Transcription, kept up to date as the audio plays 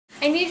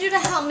I need you to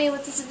help me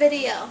with this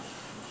video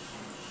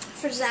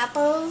for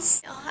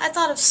Zappos. I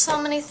thought of so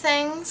many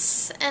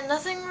things, and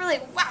nothing really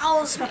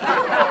wows me.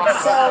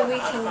 So we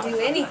can do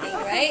anything,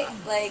 right?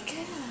 Like,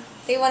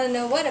 they want to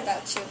know what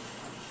about you?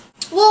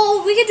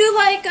 Well, we could do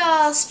like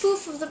a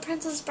spoof of The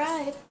Princess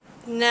Bride.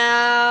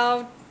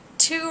 No,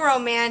 too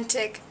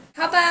romantic.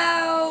 How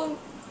about...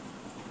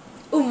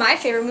 Ooh, my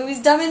favorite movie's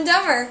Dumb and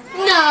Dumber.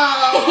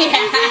 No!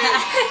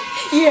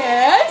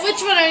 Yes?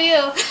 Which one are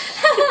you?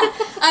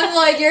 I'm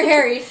Lloyd, you're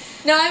Harry.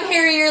 No, I'm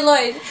Harry, you're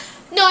Lloyd.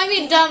 No, I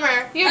mean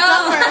dumber. You're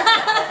dumber.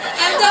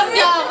 I'm dumber?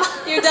 Dumb.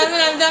 You're dumb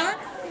and I'm dumber?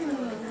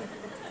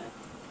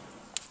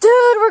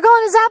 Dude, we're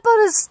going to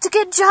Zappos to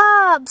get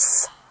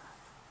jobs.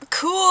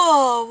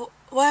 Cool.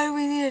 Why do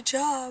we need a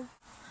job?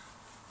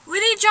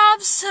 We need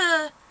jobs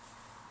to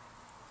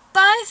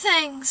buy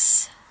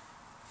things.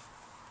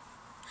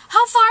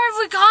 How far have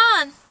we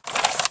gone?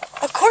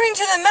 According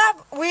to the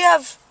map, we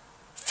have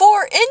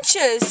 4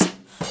 inches.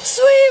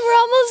 Sweet, we're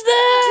almost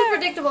there. Too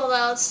predictable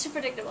though. It's too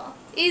predictable.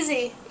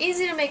 Easy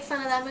to make fun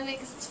of that movie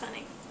because it's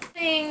funny.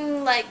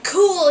 Thing like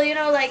cool, you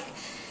know, like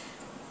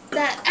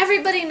that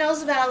everybody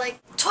knows about, like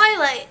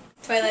Twilight.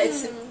 Twilight.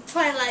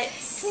 Twilight.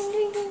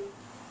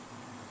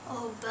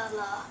 Oh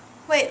Bella.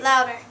 Wait,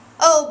 louder.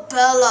 Oh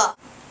Bella.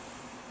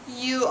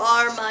 You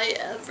are my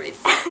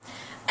everything.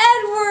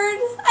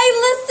 Edward, I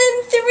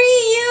listened through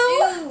you.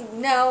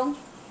 Ew, no,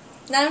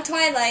 not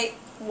Twilight.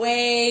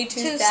 Way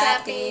too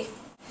sappy.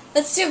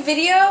 Let's do a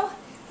video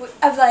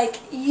of like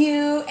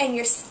you and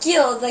your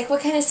skills. Like, what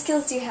kind of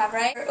skills do you have,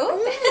 right?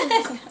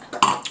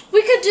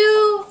 We could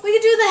do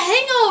The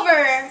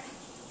Hangover.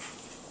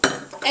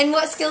 And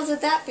what skills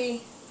would that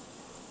be?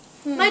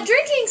 My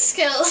drinking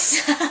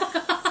skills.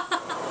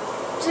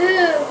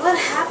 Dude, what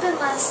happened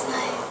last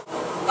night?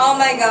 Oh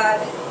my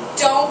god.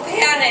 Don't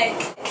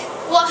panic.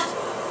 What?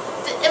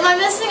 Am I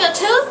missing a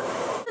tooth?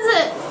 What is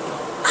it?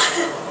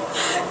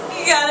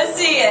 You gotta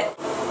see it.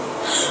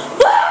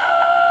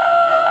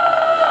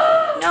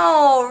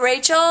 No,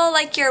 Rachel,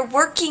 like your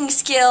working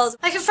skills.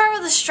 I can fart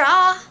with a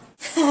straw.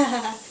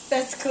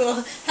 That's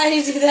cool. How do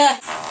you do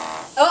that?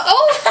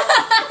 Oh!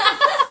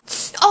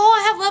 Oh,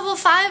 I have level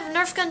 5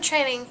 Nerf gun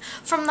training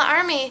from the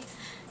army.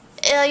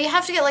 You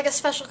have to get like a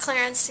special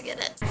clearance to get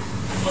it.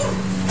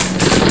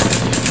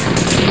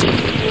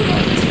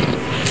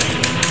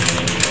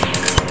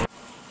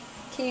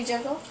 Can you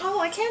juggle? Oh,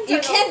 I can juggle.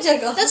 You can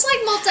juggle. That's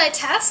like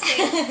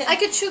multitasking. I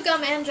could chew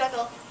gum and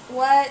juggle.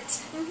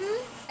 What?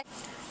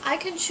 I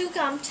can chew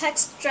gum,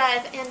 text,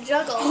 drive, and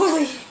juggle.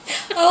 Holy,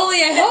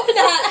 I hope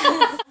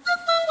not.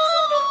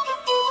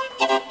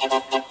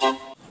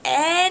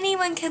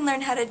 Anyone can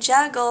learn how to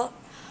juggle.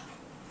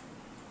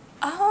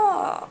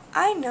 Oh,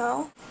 I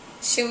know.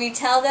 Should we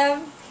tell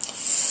them?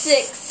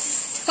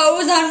 6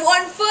 toes on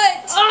 1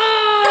 foot.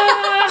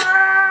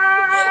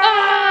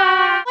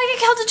 I can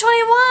count to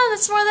 21.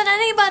 That's more than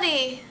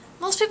anybody.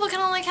 Most people can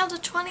only count to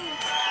 20.